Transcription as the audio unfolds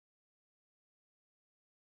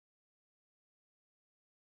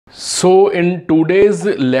So in today's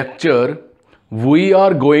lecture, we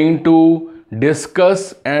are going to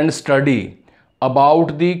discuss and study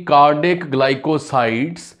about the cardiac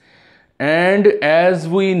glycosides, and as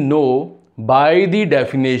we know by the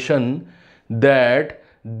definition that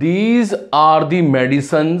these are the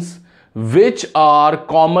medicines which are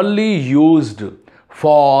commonly used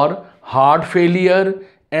for heart failure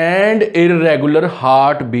and irregular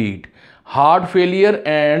heartbeat. Heart failure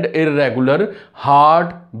and irregular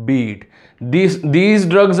heartbeat. These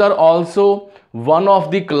drugs are also one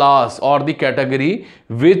of the class or the category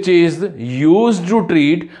which is used to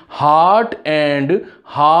treat heart and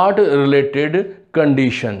heart related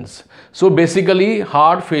conditions. So basically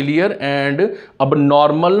heart failure and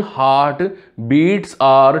abnormal heart beats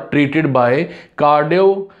are treated by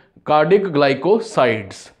cardiac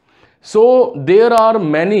glycosides. So there are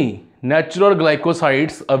many natural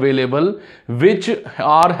glycosides available which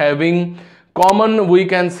are having common, we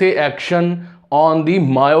can say, action on the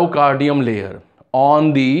myocardium layer.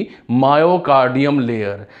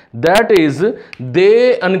 That is,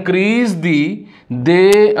 they increase the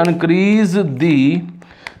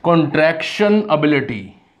contraction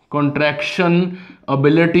ability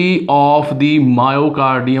of the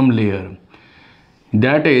myocardium layer.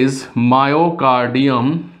 That is,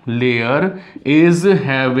 myocardium layer is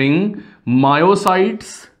having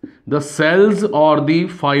myocytes, the cells or the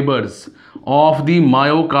fibers of the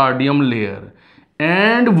myocardium layer,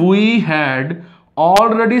 and we had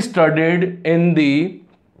already studied in the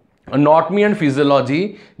anatomy and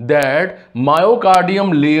physiology that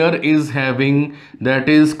myocardium layer is having, that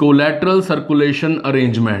is, collateral circulation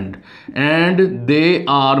arrangement, and they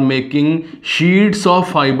are making sheets of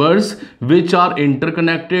fibers which are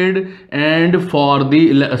interconnected and for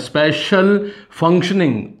the special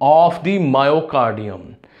functioning of the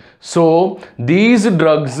myocardium. So these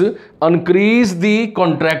drugs increase the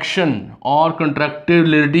contraction or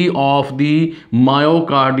contractility of the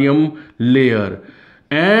myocardium layer.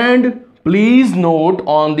 And please note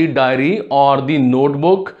on the diary or the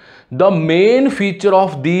notebook, the main feature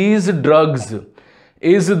of these drugs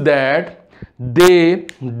is that they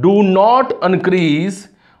do not increase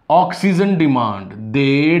oxygen demand.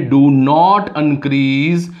 They do not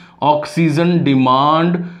increase oxygen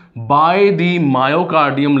demand by the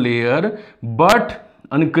myocardium layer, but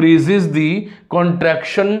increases the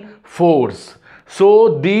contraction force.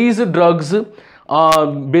 So these drugs,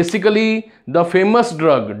 basically the famous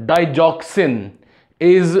drug digoxin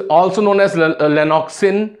is also known as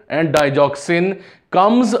Lanoxin, and digoxin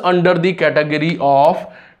comes under the category of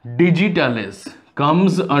digitalis,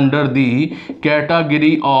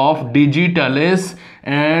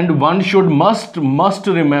 and one should must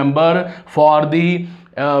remember for the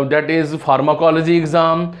that is pharmacology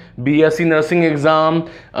exam, BSc nursing exam,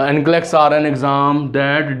 NCLEX RN exam,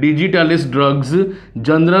 that digitalis drugs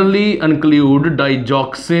generally include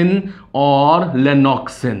digoxin or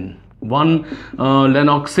Lanoxin.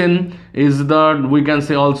 Lanoxin is the, we can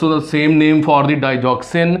say, also the same name for the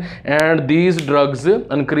digoxin, and these drugs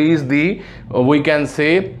increase the, we can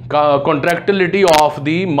say, contractility of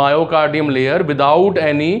the myocardium layer without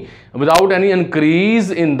any increase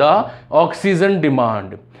in the oxygen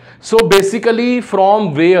demand. So basically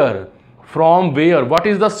from where, what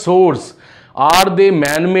is the source? Are they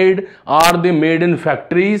man-made? Are they made in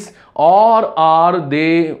factories? Or are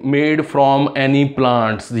they made from any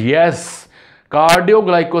plants? Yes,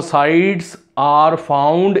 cardioglycosides are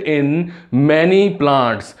found in many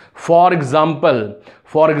plants. For example,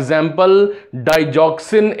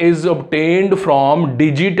 digoxin is obtained from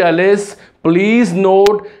digitalis. Please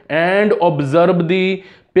note and observe the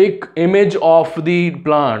image of the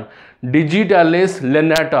plant. Digitalis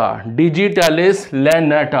lanata.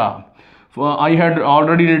 I had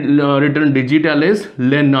already written digitalis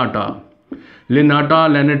lanata.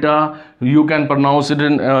 You can pronounce it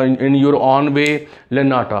in your own way,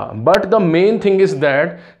 lanata. But the main thing is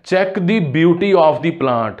that check the beauty of the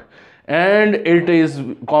plant, and it is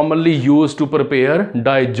commonly used to prepare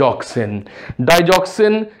digoxin.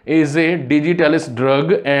 Digoxin is a digitalis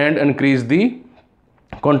drug and increase the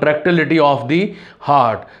contractility of the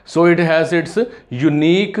heart. So it has its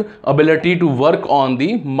unique ability to work on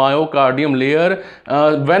the myocardium layer.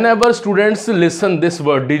 Whenever students listen this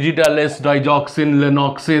word digitalis, digoxin,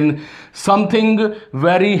 Lanoxin, something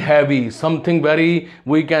very heavy, something very,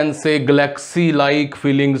 we can say, galaxy like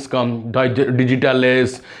feelings come.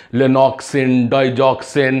 Digitalis, Lanoxin,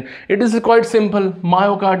 digoxin, it is quite simple.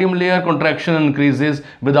 Myocardium layer contraction increases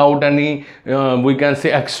without any we can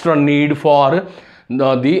say extra need for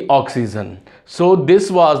the oxygen. So this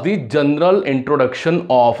was the general introduction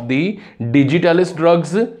of the digitalis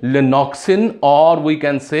drugs, Lanoxin, or we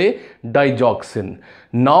can say digoxin.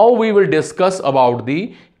 Now we will discuss about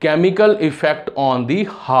the chemical effect on the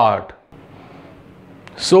heart.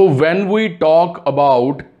 So when we talk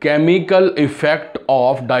about chemical effect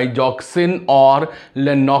of digoxin or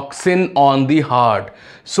Lanoxin on the heart,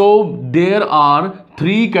 so there are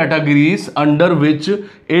three categories under which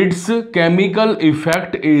its chemical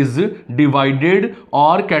effect is divided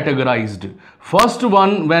or categorized. First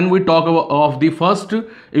one, when we talk of the first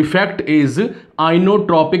effect, is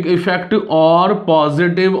inotropic effect or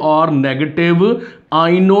positive or negative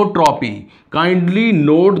inotropy. Kindly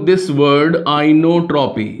note this word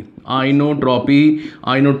inotropy.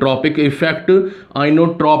 Inotropic effect,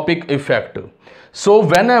 inotropic effect. So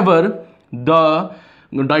whenever the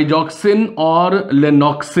digoxin or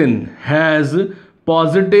Lanoxin has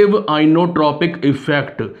positive inotropic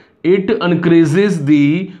effect, it increases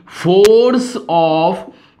the force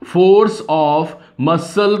of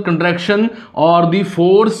muscle contraction or the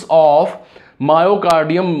force of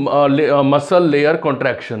myocardium muscle layer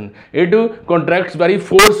contraction. It contracts very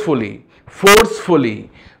forcefully.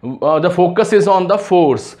 The focus is on the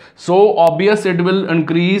force, so obvious it will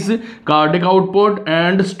increase cardiac output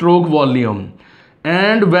and stroke volume.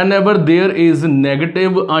 And whenever there is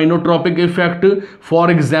negative inotropic effect,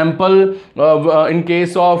 for example, in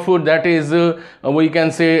case of that is we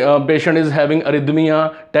can say patient is having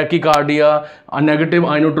arrhythmia, tachycardia, a negative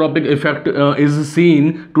inotropic effect is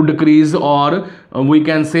seen to decrease or we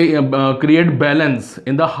can say create balance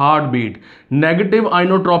in the heartbeat. Negative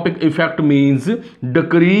inotropic effect means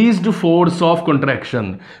decreased force of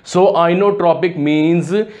contraction. So inotropic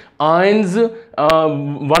means ions,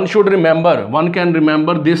 one should remember, one can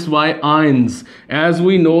remember this by ions, as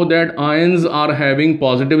we know that ions are having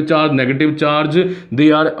positive charge, negative charge,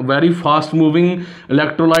 they are very fast moving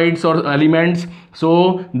electrolytes or elements.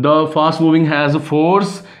 So the fast moving has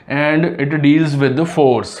force and it deals with the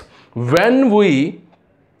force. When we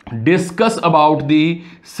discuss about the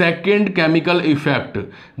second chemical effect,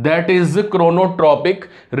 that is chronotropic,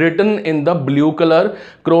 written in the blue color,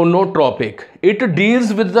 chronotropic. It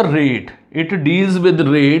deals with the rate. It deals with the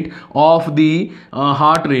rate of the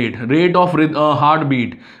heart rate of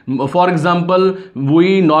heartbeat. For example,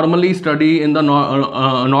 we normally study in the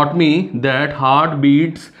anatomy that heart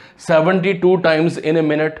beats 72 times in a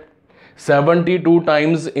minute. 72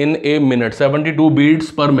 times in a minute, 72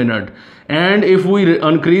 beats per minute. And if we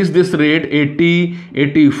increase this rate 80,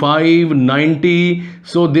 85, 90,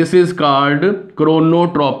 so this is called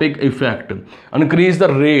chronotropic effect. Increase the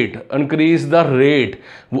rate.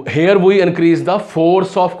 Here we increase the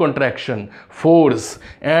force of contraction, force,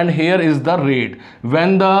 and here is the rate.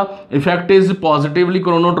 When the effect is positively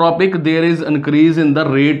chronotropic, there is increase in the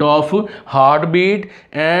rate of heartbeat,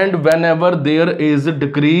 and whenever there is a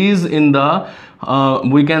decrease in the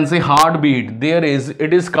we can say heartbeat,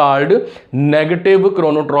 it is called negative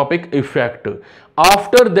chronotropic effect.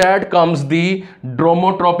 After that comes the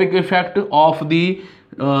dromotropic effect of the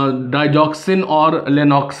digoxin or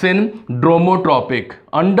Lanoxin, dromotropic.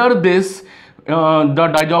 Under this,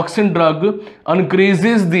 the digoxin drug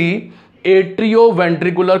increases the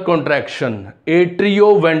atrioventricular contraction.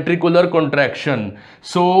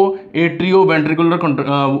 So atrioventricular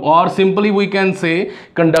or simply we can say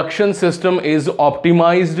conduction system is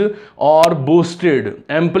optimized or boosted,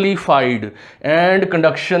 amplified, and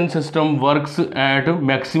conduction system works at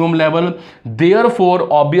maximum level, therefore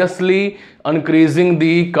obviously increasing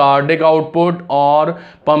the cardiac output or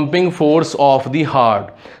pumping force of the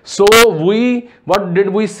heart. So what did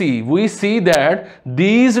we see? We see that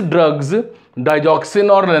these drugs, digoxin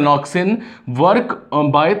or Lanoxin, work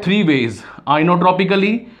by three ways: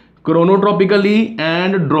 inotropically, chronotropically,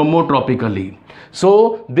 and dromotropically.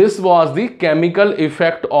 So this was the chemical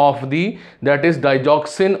effect of that is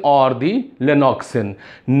digoxin or the Lanoxin.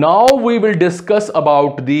 Now we will discuss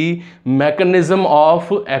about the mechanism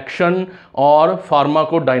of action or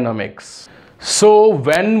pharmacodynamics. So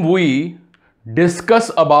when we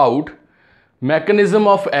discuss about mechanism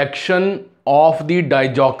of action of the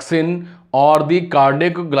digoxin or the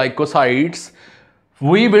cardiac glycosides,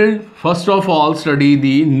 we will first of all study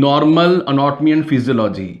the normal anatomy and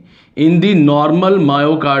physiology. In the normal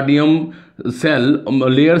myocardium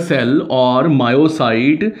layer cell or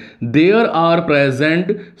myocyte, there are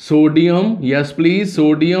present sodium, yes please,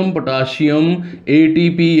 sodium potassium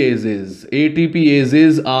ATPases.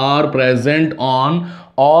 ATPases are present on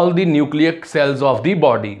all the nucleic cells of the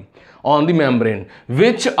body. on the membrane,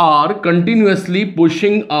 which are continuously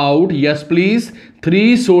pushing out, yes please,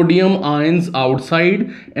 3 sodium ions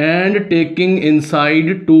outside and taking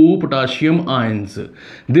inside 2 potassium ions.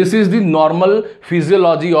 This is the normal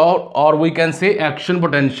physiology, or we can say action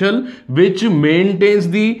potential, which maintains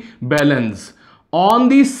the balance. On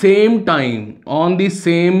the same time, on the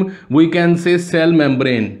same, we can say, cell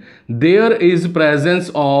membrane, there is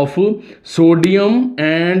presence of sodium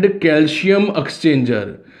and calcium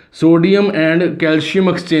exchanger,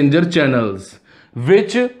 channels,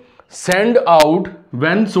 which send out,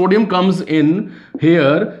 when sodium comes in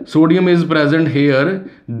here, sodium is present here,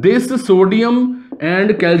 this sodium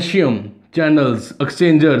and calcium channels,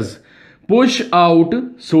 exchangers, push out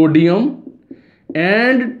sodium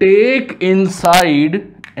and take inside,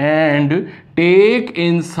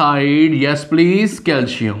 yes please,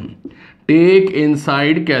 calcium, take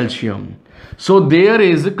inside calcium. So there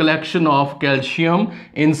is a collection of calcium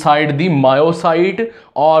inside the myocyte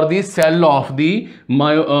or the cell of the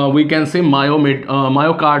we can say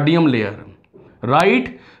myocardium layer,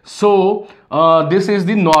 right? So this is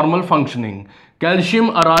the normal functioning.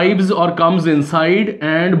 Calcium arrives or comes inside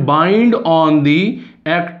and bind on the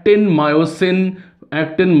actin myosin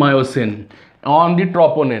on the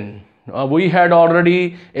troponin. We had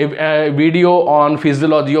already a video on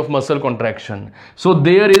physiology of muscle contraction. So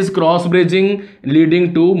there is cross bridging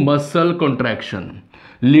leading to muscle contraction,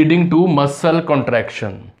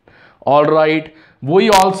 all right. We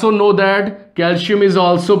also know that calcium is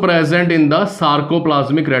also present in the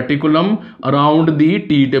sarcoplasmic reticulum around the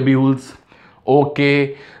T tubules.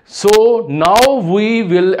 Okay, so now we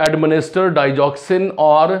will administer digoxin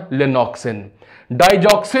or Lanoxin.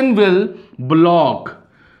 Digoxin will block,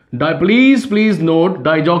 please note,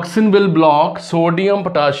 digoxin will block sodium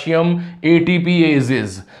potassium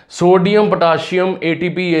ATPases. Sodium potassium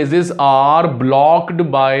ATPases are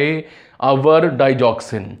blocked by our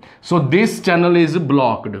digoxin. So this channel is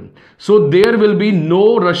blocked. So there will be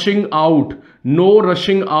no rushing out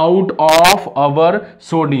of our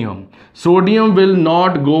sodium. Sodium will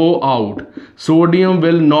not go out.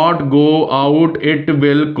 It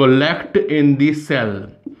will collect in the cell.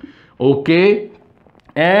 Okay.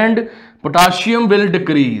 And potassium will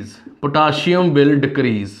decrease.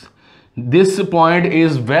 This point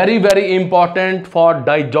is very, very important for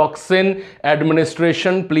digoxin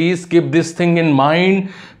administration. Please keep this thing in mind,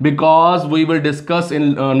 because we will discuss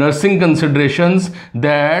in nursing considerations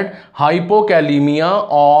that hypokalemia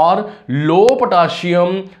or low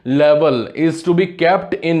potassium level is to be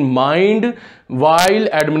kept in mind while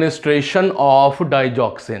administration of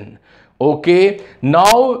digoxin. Okay,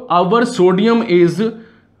 now our sodium is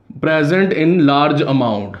present in large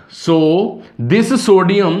amount. So this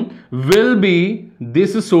sodium will be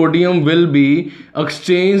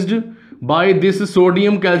exchanged by this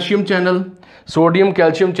sodium calcium channel.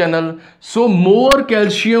 So more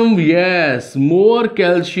calcium, yes, more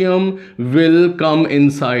calcium will come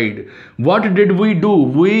inside. What did we do?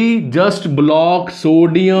 We just block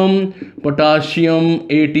sodium potassium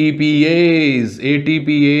ATPase.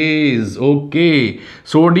 Okay,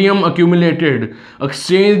 sodium accumulated,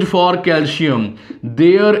 exchanged for calcium.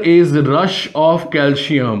 There is rush of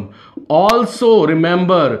calcium. Also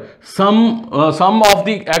remember, some of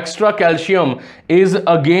the extra calcium is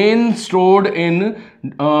again stored in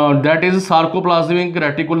that is sarcoplasmic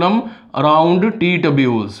reticulum around T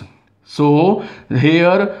tubules. So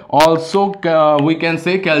here also we can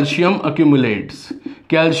say calcium accumulates.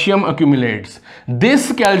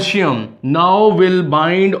 This calcium now will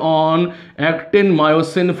bind on actin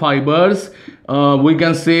myosin fibers, we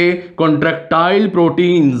can say contractile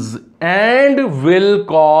proteins, and will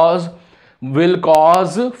cause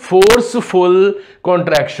forceful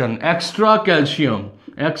contraction. Extra calcium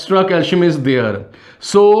is there.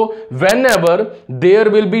 So whenever there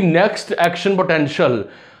will be next action potential,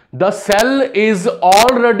 the cell is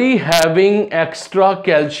already having extra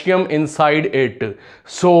calcium inside it,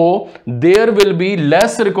 so there will be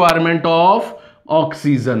less requirement of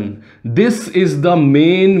oxygen. This is the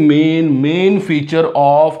main feature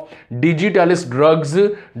of digitalis drugs,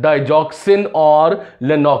 digoxin or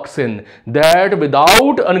Lanoxin, that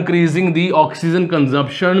without increasing the oxygen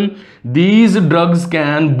consumption, these drugs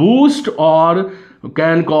can boost or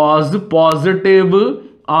can cause positive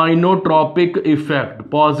inotropic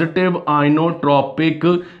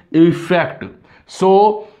effect.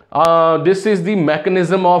 So this is the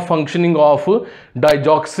mechanism of functioning of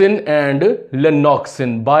digoxin and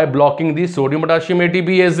lanoxin by blocking the sodium potassium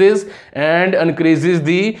ATPases and increases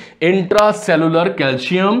the intracellular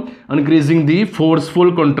calcium, increasing the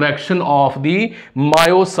forceful contraction of the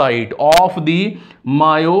myocyte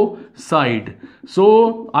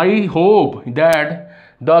So I hope that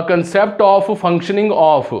the concept of functioning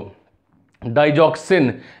of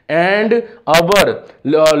digoxin and our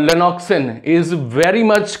lanoxin is very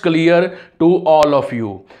much clear to all of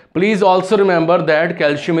you. Please also remember that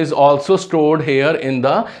calcium is also stored here in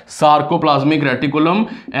the sarcoplasmic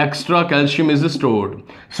reticulum. Extra calcium is stored.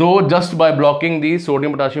 So just by blocking the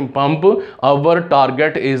sodium potassium pump, our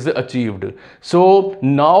target is achieved. So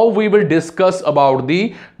now we will discuss about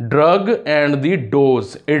the drug and the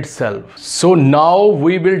dose itself. So now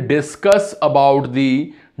we will discuss about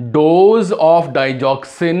the dose of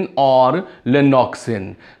digoxin or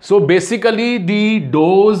lanoxin. So basically the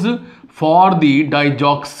dose for the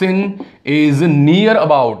digoxin is near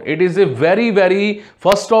about, it is a very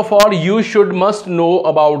first of all you must know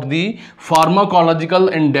about the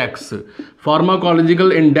pharmacological index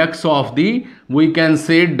of the, we can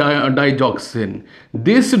say, digoxin.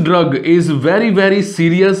 This drug is very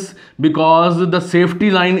serious because the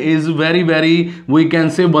safety line is very, we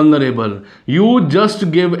can say, vulnerable. You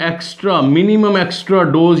just give minimum extra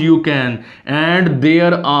dose you can, and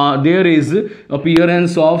there is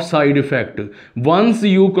appearance of side effect. Once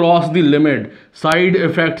you cross the limit, side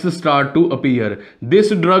effects start to appear. This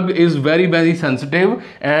drug is very sensitive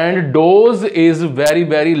and dose is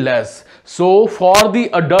very less. So for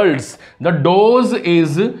the adults, the dose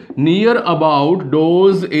is near about,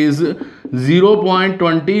 dose is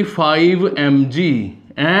 0.25 mg,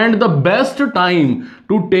 and the best time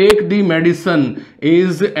to take the medicine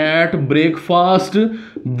is at breakfast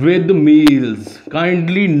with meals.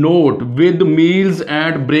 Kindly note, with meals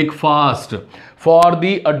at breakfast for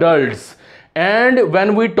the adults. And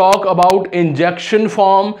when we talk about injection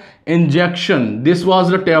form, this was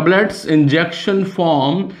the tablets. Injection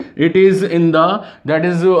form, it is in the, that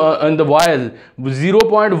is in the vial,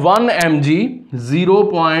 0.1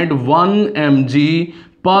 mg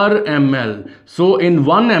per ml. So in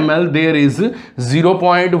 1 ml there is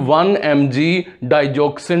 0.1 mg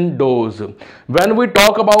digoxin dose. When we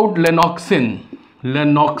talk about lanoxin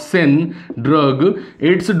drug,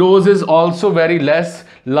 its dose is also very less,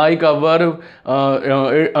 like our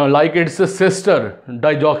like its sister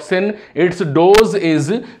digoxin. Its dose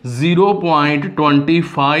is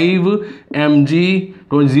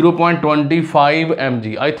 0.25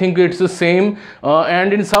 mg. I think it's the same,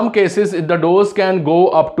 and in some cases the dose can go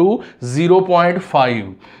up to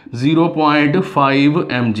 0.5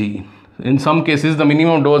 mg. In some cases the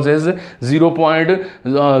minimum dose is 0.05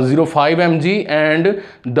 mg, and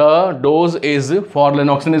the dose is for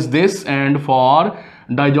lanoxin is this, and for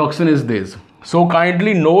digoxin is this. So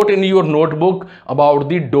kindly note in your notebook about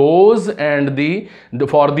the dose and the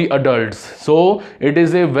for the adults. So it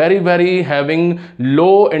is a very having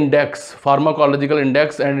low index, pharmacological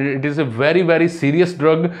index, and it is a very serious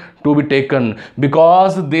drug to be taken,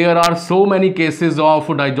 because there are so many cases of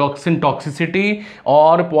digoxin toxicity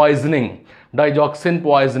or poisoning. Digoxin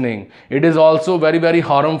poisoning, it is also very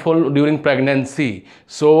harmful during pregnancy.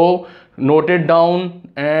 So note it down.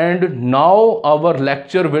 And now our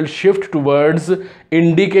lecture will shift towards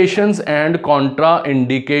indications and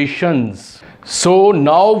contraindications. So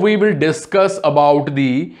now we will discuss about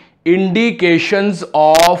the indications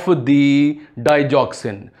of the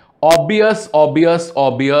digoxin. Obvious.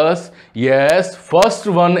 Yes, first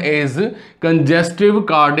one is congestive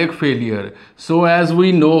cardiac failure. So as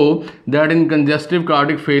we know that in congestive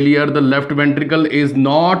cardiac failure, the left ventricle is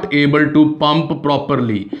not able to pump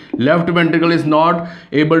properly.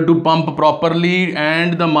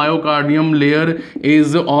 And the myocardium layer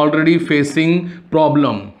is already facing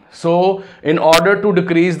problem. So in order to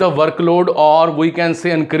decrease the workload, or we can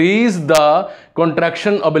say increase the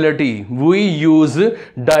contraction ability, we use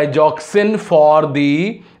digoxin for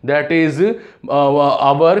the, that is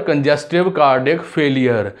our congestive cardiac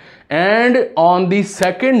failure. And on the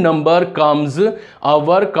second number comes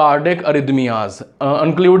our cardiac arrhythmias,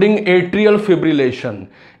 including atrial fibrillation.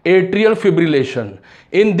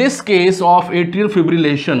 In this case of atrial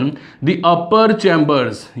fibrillation, the upper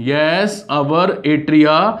chambers, yes, our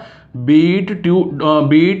atria beat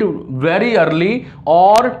very early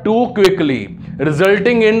or too quickly,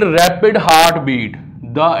 resulting in rapid heartbeat.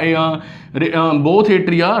 The both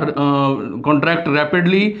atria contract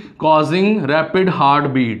rapidly, causing rapid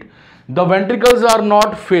heartbeat. The ventricles are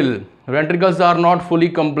not filled. ventricles are not fully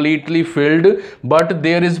completely filled, but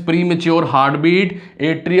there is premature heartbeat,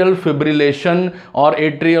 atrial fibrillation, or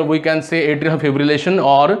atrial, we can say atrial fibrillation,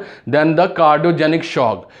 or then the cardiogenic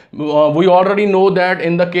shock. We already know that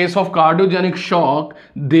in the case of cardiogenic shock,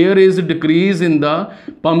 there is a decrease in the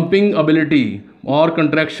pumping ability or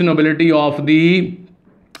contraction ability of the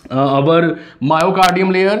our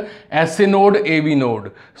myocardium layer, SA node, AV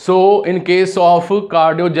node. So in case of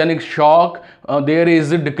cardiogenic shock, there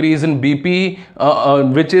is a decrease in BP,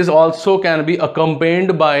 which is also can be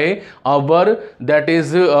accompanied by our, that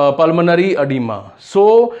is pulmonary edema.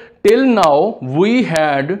 So till now we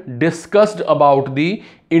had discussed about the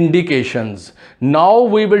indications. Now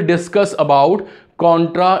we will discuss about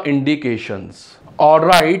contraindications. All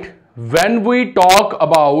right, when we talk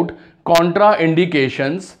about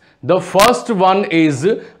contraindications, the first one is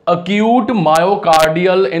acute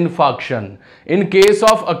myocardial infarction. In case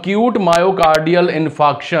of acute myocardial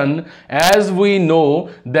infarction, as we know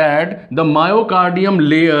that the myocardium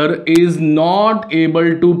layer is not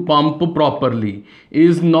able to pump properly,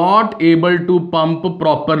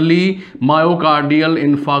 myocardial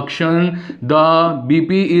infarction, the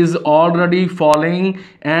BP is already falling,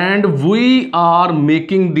 and we are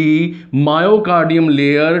making the myocardium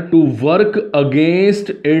layer to work against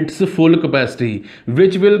its full capacity,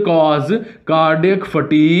 which will cause cardiac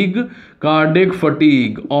fatigue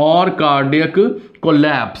or cardiac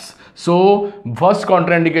collapse. So first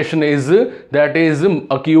contraindication is, that is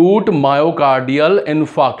acute myocardial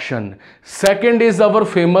infarction. Second is our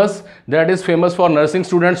famous, that is famous for nursing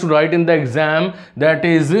students to write in the exam, that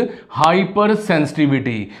is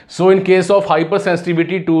hypersensitivity. So in case of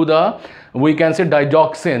hypersensitivity to the, we can say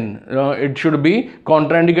digoxin, it should be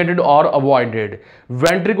contraindicated or avoided.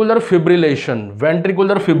 Ventricular fibrillation,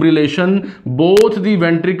 both the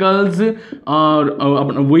ventricles are,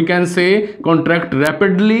 we can say, contract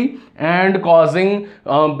rapidly and causing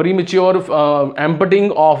premature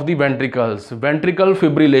emptying of the ventricles. Ventricle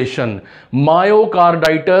fibrillation,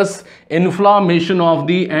 myocarditis, inflammation of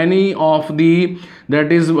the any of the, that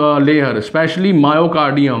is layer, especially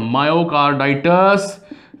myocarditis,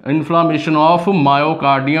 inflammation of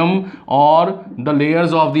myocardium or the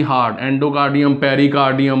layers of the heart, endocardium,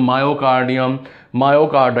 pericardium,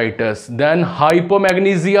 myocarditis. Then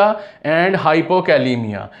hypomagnesia and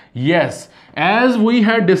hypokalemia. Yes, as we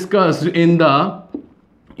had discussed in the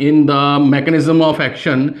mechanism of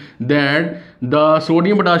action, that the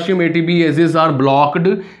sodium potassium ATPases are blocked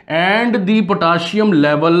and the potassium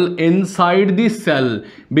level inside the cell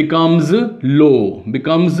becomes low,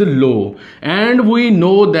 and we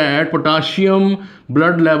know that potassium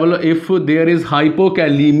blood level, if there is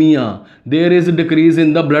hypokalemia, there is a decrease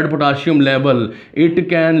in the blood potassium level, it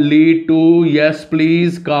can lead to, yes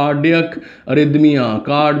please, cardiac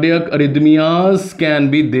arrhythmias can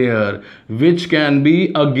be there, which can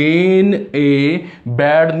be again a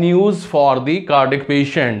bad news for the cardiac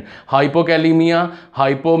patient. Hypokalemia,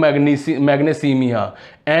 hypomagnesemia,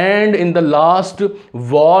 and in the last,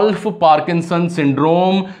 Wolff-Parkinson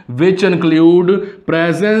syndrome, which include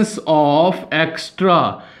presence of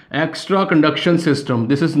extra conduction system.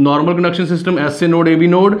 This is normal conduction system, SA node, AV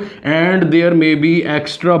node, and there may be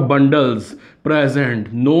extra bundles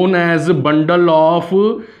present, known as bundle of,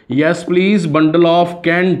 yes please, bundle of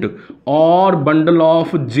Kent or bundle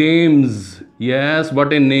of James. Yes,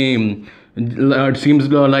 what a name. It seems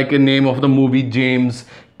like a name of the movie James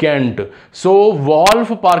Kent. So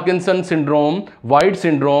Wolff-Parkinson syndrome, White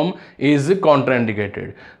syndrome, is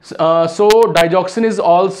contraindicated. So digoxin is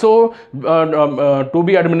also to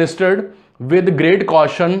be administered with great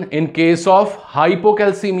caution in case of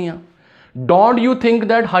hypocalcemia. Don't you think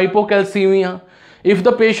that hypocalcemia, if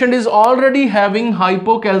the patient is already having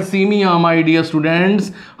hypocalcemia, my dear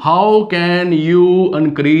students, how can you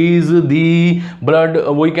increase the blood,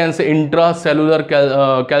 we can say intracellular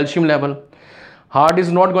calcium level? Heart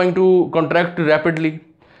is not going to contract rapidly.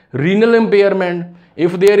 Renal impairment,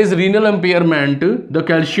 if there is renal impairment, the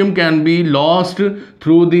calcium can be lost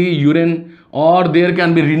through the urine, or there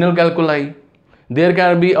can be renal calculi. There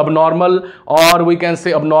can be abnormal, or we can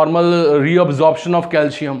say abnormal reabsorption of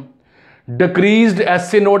calcium. Decreased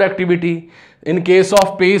SA node activity. In case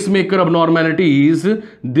of pacemaker abnormalities,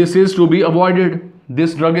 this is to be avoided.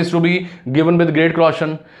 This drug is to be given with great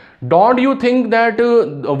caution. Don't you think that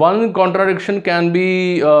one contradiction can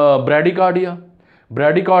be bradycardia?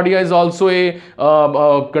 Bradycardia is also a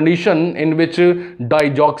condition in which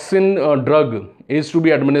digoxin drug is to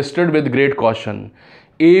be administered with great caution.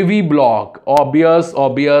 AV block, obvious,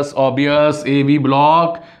 AV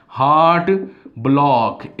block, heart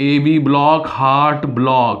block, AV block, heart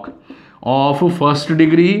block of first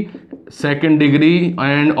degree, second degree,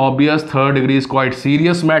 and obvious third degree is quite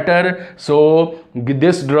serious matter. So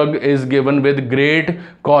this drug is given with great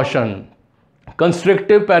caution.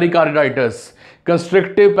 Constrictive pericarditis.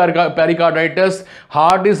 Constrictive pericarditis,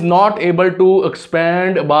 heart is not able to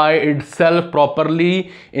expand by itself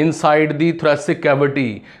properly inside the thoracic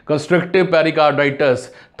cavity. Constrictive pericarditis.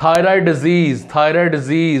 Thyroid disease,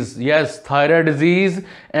 yes, thyroid disease,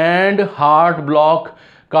 and heart block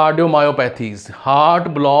cardiomyopathies.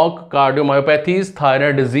 Heart block cardiomyopathies,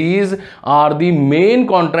 thyroid disease are the main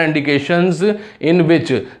contraindications in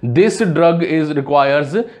which this drug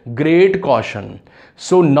requires great caution.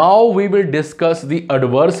 So now we will discuss the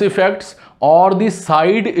adverse effects or the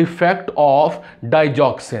side effect of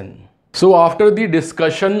digoxin. So after the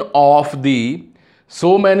discussion of the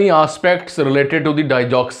so many aspects related to the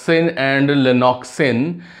digoxin and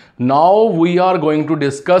Lanoxin, now we are going to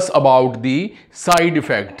discuss about the side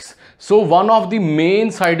effects. So one of the main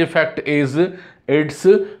side effect is its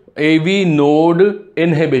AV node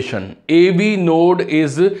inhibition. AV node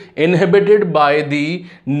is inhibited by the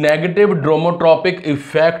negative dromotropic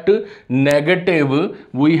effect. Negative,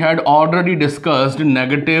 we had already discussed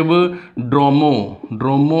negative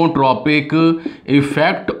dromotropic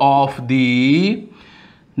effect of the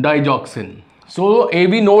digoxin. So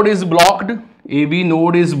AV node is blocked. AV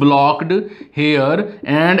node is blocked here,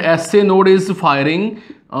 and SA node is firing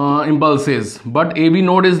impulses, but AV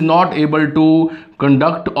node is not able to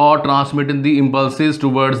conduct or transmit the impulses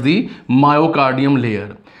towards the myocardium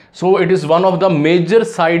layer. So it is one of the major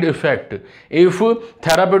side effect. If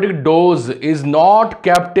therapeutic dose is not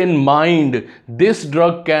kept in mind, this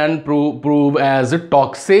drug can prove as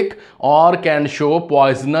toxic or can show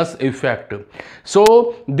poisonous effect.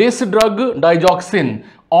 So this drug digoxin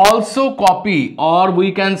also copy, or we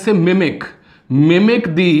can say mimic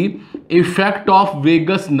the effect of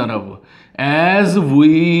vagus nerve. As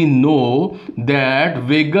we know that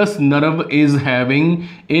vagus nerve is having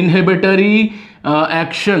inhibitory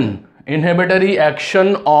action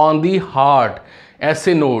on the heart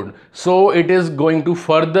SA node, so it is going to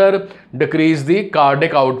further decrease the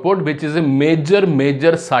cardiac output, which is a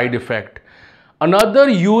major side effect. Another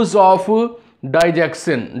use of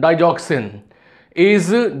digoxin is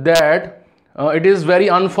that it is very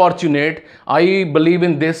unfortunate, I believe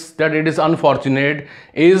in this, that it is unfortunate,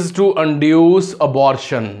 is to induce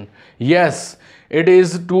abortion. Yes, it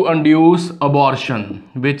is to induce abortion,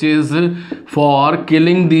 which is for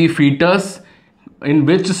killing the fetus. In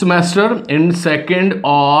which semester? In second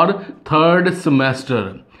or third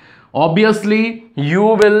semester. Obviously you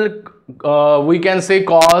will we can say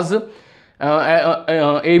cause AV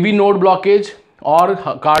node blockage or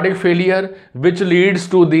cardiac failure, which leads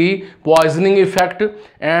to the poisoning effect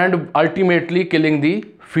and ultimately killing the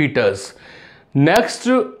fetus. Next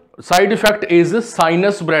side effect is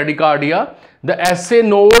sinus bradycardia. The SA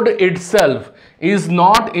node itself is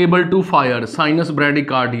not able to fire, sinus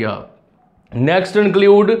bradycardia. Next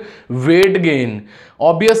include weight gain.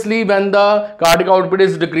 Obviously when the cardiac output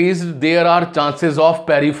is decreased, there are chances of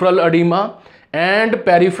peripheral edema, and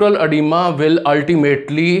peripheral edema will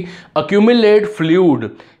ultimately accumulate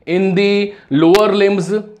fluid in the lower limbs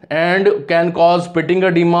and can cause pitting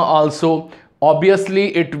edema also.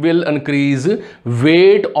 Obviously it will increase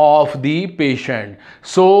weight of the patient.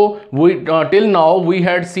 So we till now we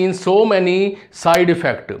had seen so many side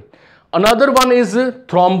effects. Another one is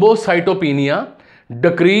thrombocytopenia,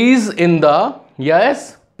 decrease in the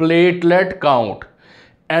platelet count,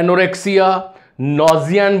 anorexia,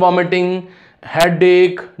 nausea and vomiting,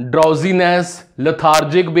 headache, drowsiness,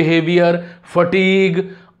 lethargic behavior,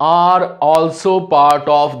 fatigue are also part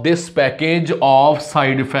of this package of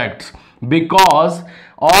side effects, because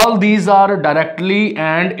all these are directly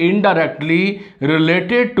and indirectly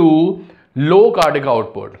related to low cardiac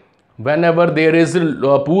output. Whenever there is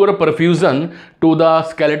poor perfusion to the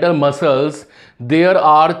skeletal muscles, there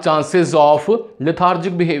are chances of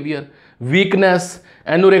lethargic behavior, weakness,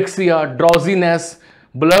 anorexia, drowsiness,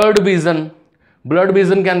 blurred vision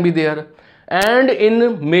can be there. And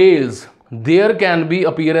in males there can be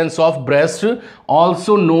appearance of breast,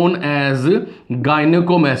 also known as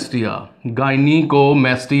gynecomastia,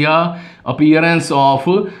 appearance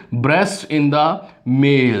of breast in the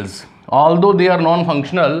males, although they are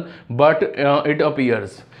non-functional, but it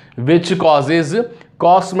appears, which causes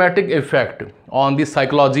cosmetic effect on the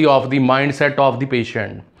psychology of the mindset of the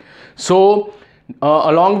patient. So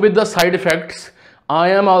along with the side effects, I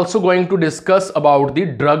am also going to discuss about the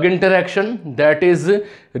drug interaction, that is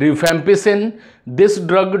rifampicin. This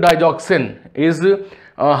drug digoxin is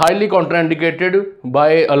highly contraindicated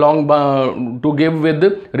to give with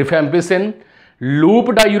rifampicin.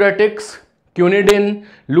 Loop diuretics, quinidine,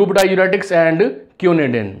 loop diuretics and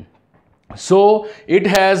quinidine. So it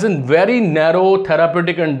has a very narrow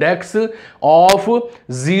therapeutic index of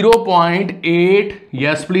 0.8,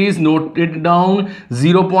 yes please note it down,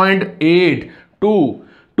 0.8 to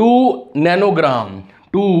 2 nanogram,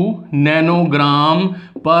 2 nanogram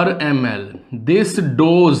per ml. This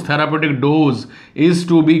dose, therapeutic dose, is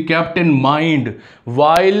to be kept in mind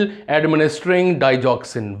while administering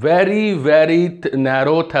digoxin. Very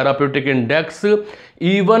narrow therapeutic index.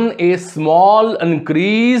 Even a small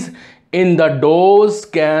increase in the dose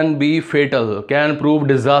can be fatal, can prove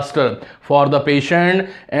disaster for the patient.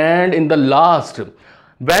 And in the last,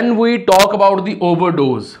 when we talk about the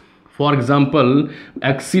overdose, for example,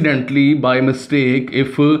 accidentally by mistake,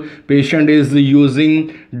 if patient is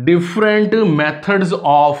using different methods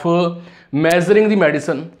of measuring the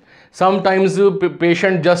medicine, sometimes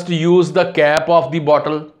patient just use the cap of the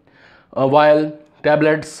bottle while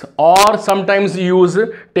tablets, or sometimes use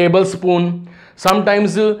tablespoon,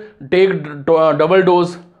 sometimes take double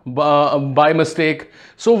dose by mistake.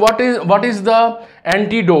 So what is the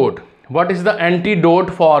antidote? What is the antidote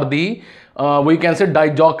for the we can say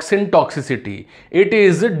digoxin toxicity? It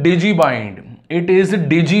is digibind. It is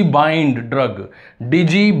digibind drug.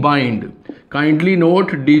 Digibind. Kindly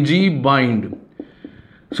note digibind.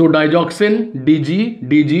 So digoxin,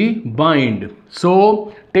 digibind.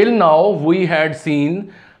 So till now we had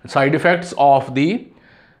seen side effects of the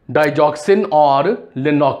digoxin or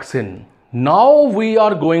Lanoxin. Now we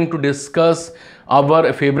are going to discuss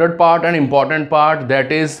our favorite part and important part,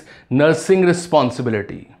 that is nursing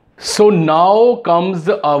responsibility. So now comes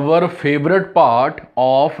our favorite part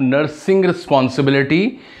of nursing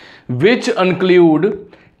responsibility, which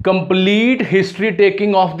include complete history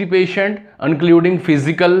taking of the patient, including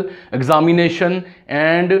physical examination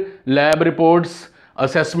and lab reports,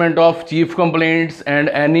 assessment of chief complaints and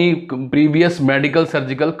any previous medical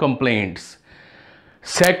surgical complaints.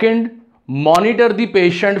 Second, monitor the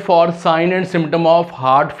patient for sign and symptom of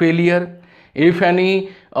heart failure. If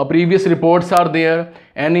any previous reports are there,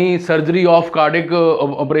 any surgery of cardiac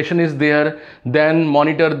operation is there, then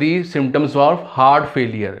monitor the symptoms of heart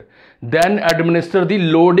failure. Then administer the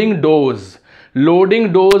loading dose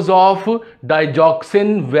of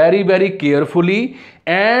digoxin very carefully,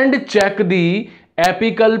 and check the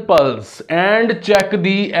apical pulse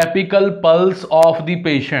of the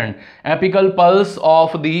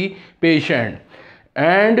patient.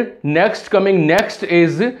 And next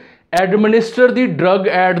is administer the drug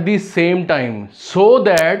at the same time, so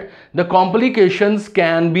that the complications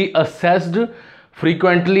can be assessed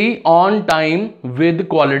frequently, on time, with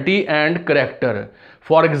quality and character.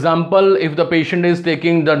 For example, if the patient is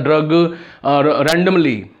taking the drug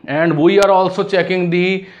randomly, and we are also checking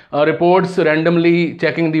the reports randomly,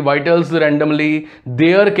 checking the vitals randomly,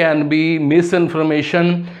 there can be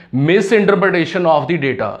misinformation, misinterpretation of the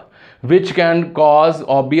data, which can cause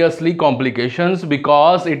obviously complications,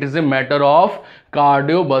 because it is a matter of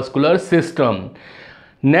cardiovascular system.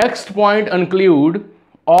 Next point include,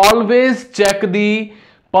 always check the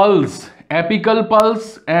pulse, apical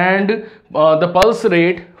pulse and the pulse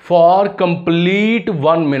rate for complete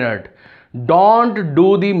 1 minute. Don't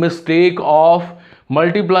do the mistake of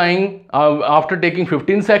multiplying after taking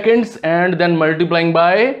 15 seconds and then multiplying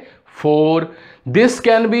by 4. This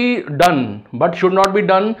can be done but should not be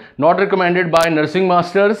done, not recommended by nursing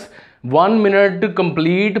masters. 1 minute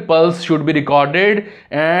complete pulse should be recorded,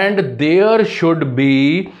 and there should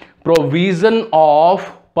be provision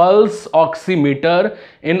of pulse oximeter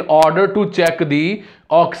in order to check the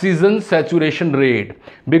oxygen saturation rate,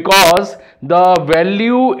 because the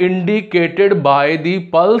value indicated by the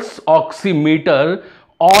pulse oximeter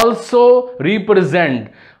also represent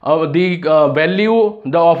the value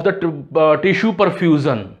of the tissue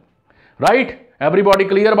perfusion. Right? Everybody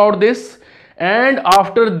clear about this? And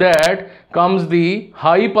after that comes the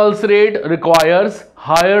high pulse rate requires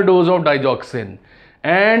higher dose of digoxin,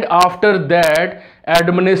 and after that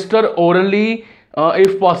administer orally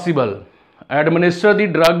if possible. Administer the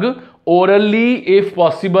drug orally if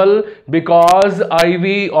possible, because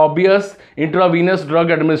IV, obvious, intravenous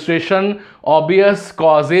drug administration, obvious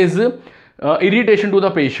causes irritation to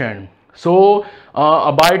the patient. So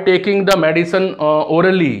by taking the medicine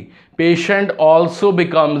orally, patient also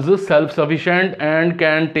becomes self-sufficient and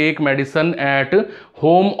can take medicine at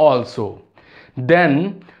home also.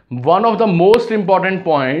 Then one of the most important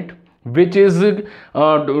point, which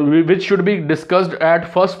should be discussed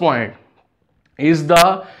at first point, is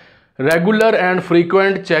the regular and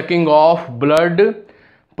frequent checking of blood,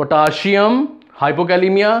 potassium,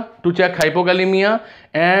 hypokalemia, to check hypokalemia,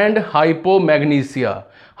 and hypomagnesia.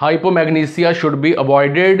 hypomagnesia should be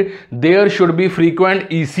avoided. There should be frequent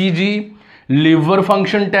ECG, liver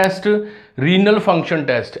function test, renal function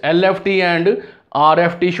test, LFT and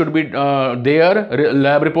RFT should be there,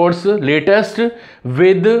 lab reports latest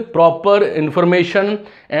with proper information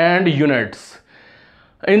and units.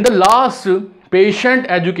 In the last, patient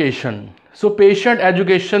education. So patient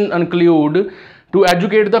education include to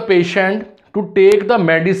educate the patient to take the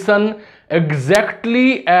medicine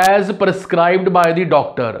exactly as prescribed by the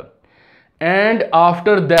doctor, and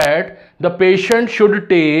after that the patient should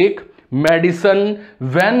take medicine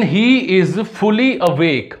when he is fully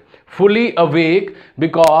awake,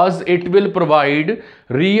 because it will provide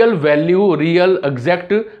real value, real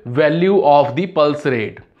exact value of the pulse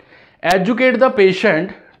rate. Educate the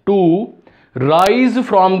patient to rise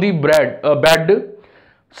from the bed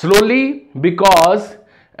slowly, because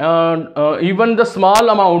even the small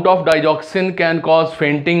amount of digoxin can cause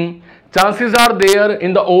fainting. Chances are there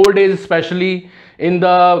in the old age, especially in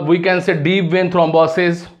the, we can say, deep vein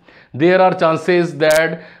thrombosis, there are chances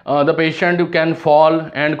that the patient can fall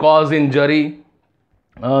and cause injury.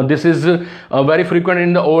 This is very frequent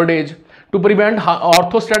in the old age. To prevent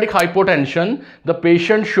orthostatic hypotension, the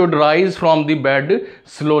patient should rise from the bed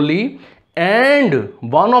slowly, and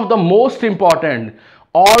one of the most important,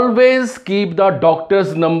 always keep the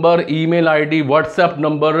doctor's number, email ID, WhatsApp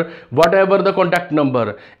number, whatever the contact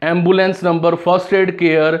number, ambulance number, first aid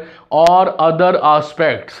care or other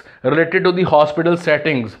aspects related to the hospital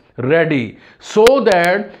settings ready, so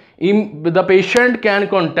that the patient can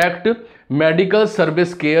contact medical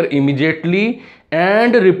service care immediately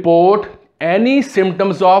and report any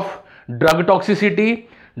symptoms of drug toxicity,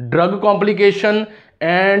 drug complication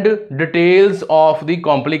and details of the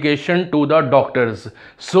complication to the doctors,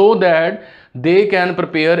 so that they can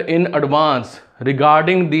prepare in advance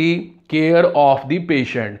regarding the care of the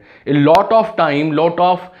patient. A lot of time, lot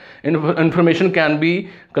of information can be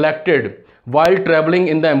collected while traveling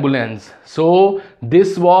in the ambulance. So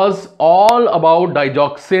this was all about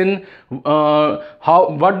digoxin.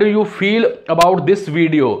 What do you feel about this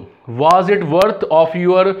video? Was it worth of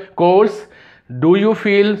your course? Do you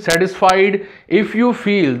feel satisfied? If you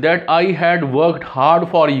feel that I had worked hard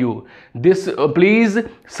for you, this please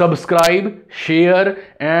subscribe, share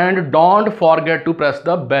and don't forget to press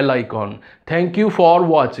the bell icon. Thank you for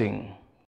watching.